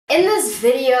In this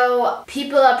video,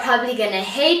 people are probably gonna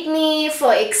hate me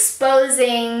for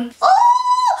exposing.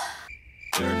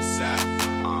 Dirty South,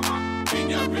 can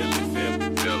y'all really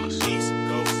feel us? East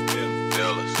Coast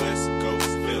feel us, West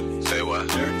Coast feel us. Say what?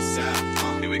 Dirty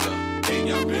South, here we go. Can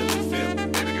y'all really feel me?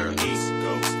 Baby girl, East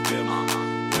Coast feel me,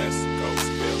 West Coast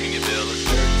feel me. Can you feel us?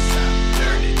 Dirty South,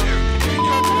 dirty, can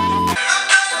y'all really feel me?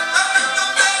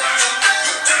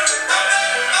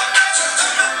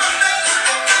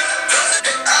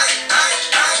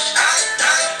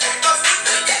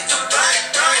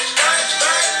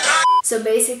 So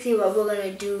basically what we're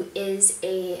gonna do is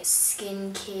a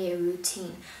skincare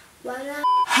routine. What up?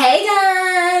 Hey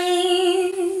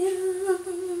guys!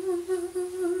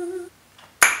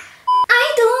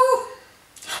 I do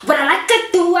what I like to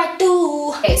do, I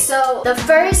do. Okay, so the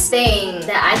first thing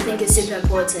that I think is super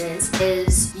important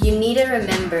is you need to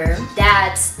remember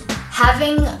that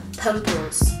having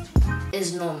pimples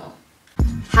is normal.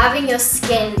 Having your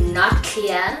skin not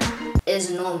clear is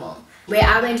normal. Where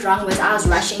I went wrong was I was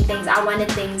rushing things. I wanted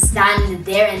things done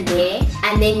there and there,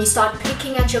 and then you start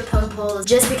picking at your pimples. It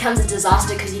just becomes a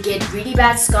disaster because you get really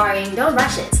bad scarring. Don't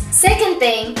rush it. Second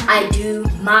thing, I do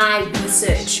my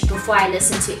research before I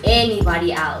listen to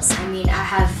anybody else. I mean, I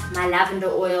have my lavender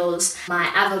oils,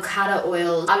 my avocado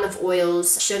oils, olive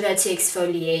oils, sugar to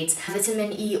exfoliate,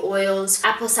 vitamin E oils,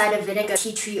 apple cider vinegar,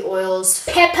 tea tree oils,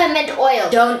 peppermint oil.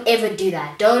 Don't ever do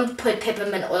that. Don't put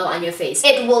peppermint oil on your face.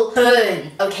 It will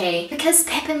burn, okay? Because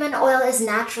peppermint oil is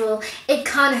natural, it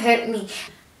can't hurt me.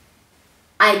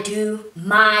 I do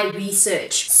my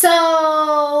research.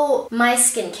 So, my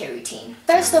skincare routine.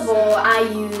 First of all, I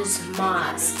use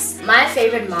masks. My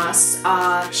favorite masks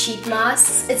are sheet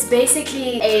masks. It's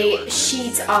basically a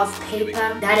sheet of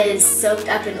paper that is soaked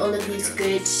up in all of these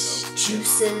good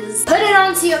juices. Put it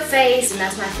onto your face, and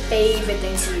that's my favorite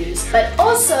thing to use. But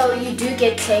also, you do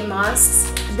get clay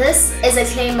masks. This is a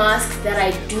clay mask that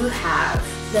I do have.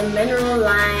 The mineral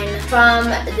line from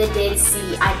the Dead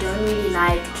Sea. I don't really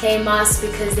like clay masks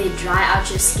because they dry out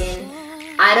your skin.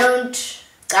 I don't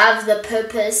have the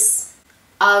purpose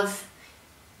of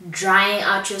drying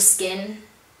out your skin.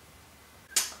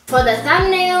 For the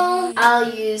thumbnail, I'll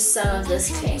use some of this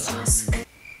clay mask.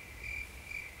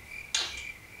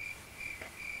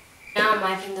 Now I'm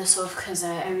wiping this off because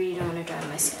I really don't want to dry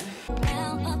my skin.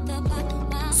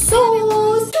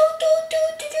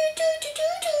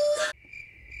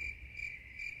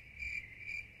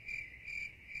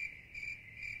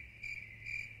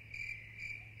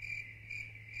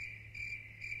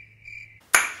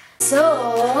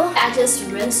 So I just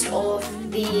rinsed off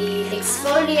the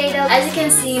exfoliator. As you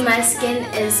can see, my skin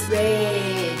is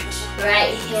red.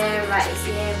 Right here, right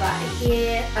here, right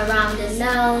here, around the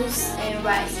nose, and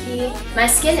right here. My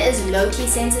skin is low-key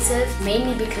sensitive,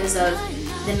 mainly because of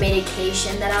the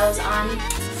medication that I was on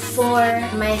for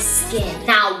my skin.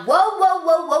 Now, whoa.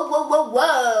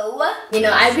 You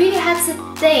know, I really had to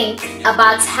think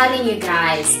about telling you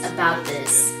guys about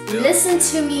this. Listen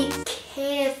to me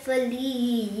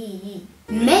carefully.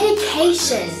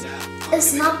 Medication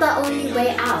is not the only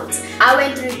way out. I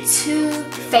went through 2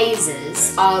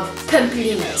 phases of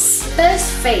pimpliness.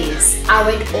 First phase, I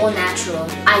went all natural.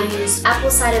 I used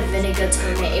apple cider vinegar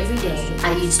toner every day.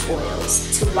 I used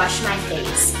oils to wash my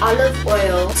face, olive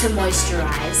oil to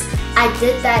moisturize. I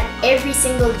did that every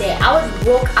single day. I would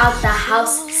walk out the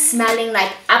house smelling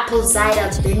like apple cider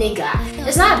vinegar.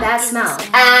 It's not a bad smell.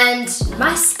 And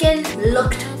my skin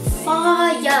looked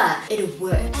fire. It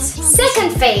worked.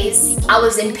 Second phase, I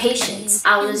was impatient.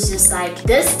 I was just like,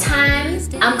 this time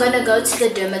I'm gonna go to the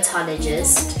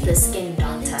dermatologist, the skin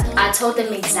doctor. I told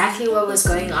them exactly what was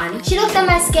going on. She looked at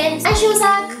my skin and she was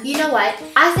like, you know what?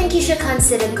 I think you should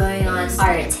consider going on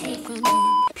Aretane.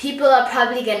 People are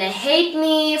probably gonna hate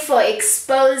me for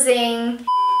exposing.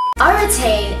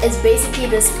 Aretane is basically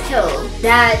this pill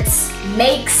that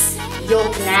makes your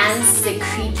glands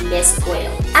secrete less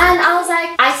oil. And I was like,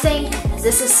 I think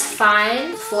this is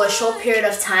fine for a short period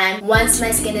of time. Once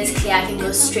my skin is clear, I can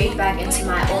go straight back into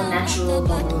my all natural.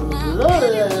 But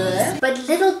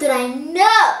little did I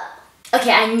know.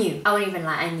 Okay, I knew. I won't even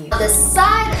lie, I knew. The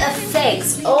side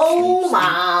effects, oh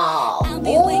wow.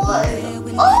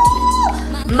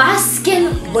 Oh, my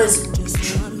skin was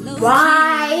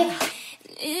dry.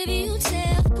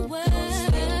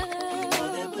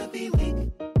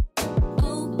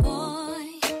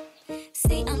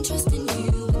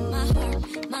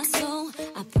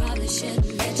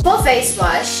 For face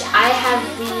wash, I have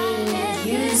been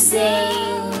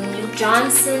using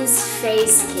Johnson's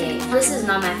Face Care. This is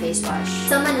not my face wash.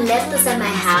 Someone left this at my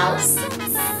house,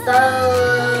 so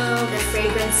the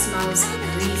fragrance smells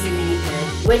really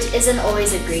good, which isn't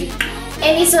always a great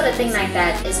any sort of thing like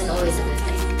that isn't always a good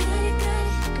thing.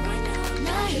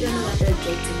 I don't know what the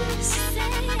objective is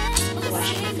for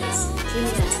washing your face.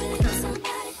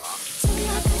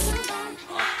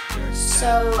 So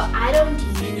I don't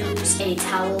use a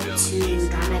towel to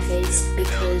dry my face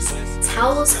because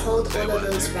towels hold all of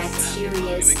those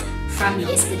bacteria from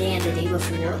yesterday and the day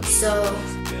before. So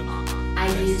I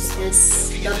use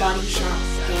the Body Shop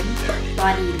Hemp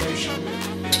Body Lotion.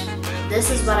 This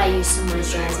is what I use to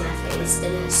moisturize my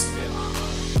face.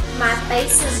 My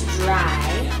face is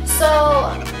dry. So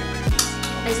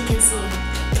as you can see,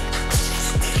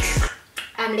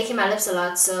 I'm licking my lips a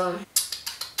lot, so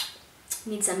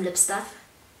need some lip stuff.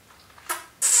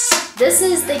 This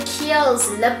is the Kiehl's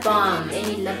lip balm.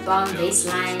 Any lip balm,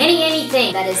 baseline,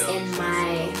 anything that is in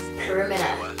my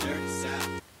perimeter.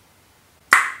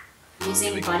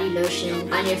 Using body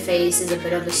lotion on your face is a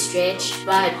bit of a stretch,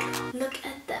 but look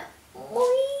at that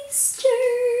moisture.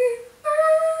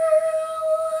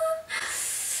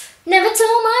 Never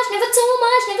too much, never too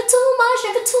much, never too much,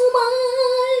 never too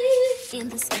much. In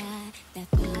the sky,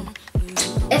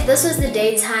 if this was the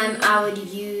daytime, I would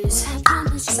use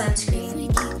sunscreen.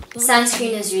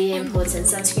 Sunscreen is really important.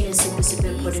 Sunscreen is super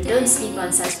important. Don't sleep on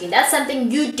sunscreen. That's something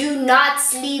you do not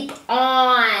sleep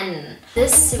on.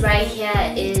 This right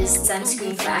here is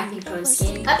sunscreen for acne prone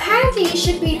skin. Apparently you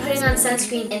should be putting on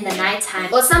sunscreen in the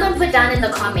nighttime. Or someone put down in the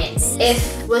comments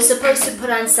if we're supposed to put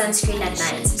on sunscreen at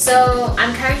night. So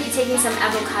I'm currently taking some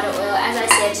avocado oil. As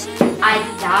I said,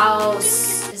 I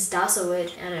douse. Is douse a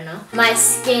word? I don't know. My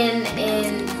skin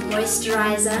in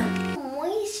moisturizer.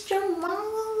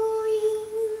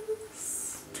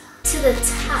 To the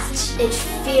touch, it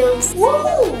feels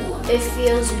it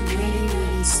feels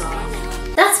really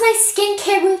soft. That's my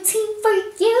skincare routine for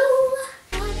you.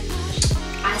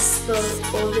 I spilled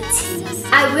all the tea.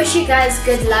 I wish you guys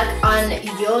good luck on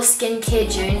your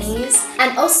skincare journeys.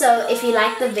 And also, if you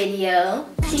like the video,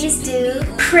 please do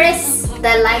press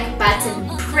the like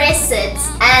button, press it,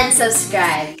 and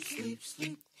subscribe.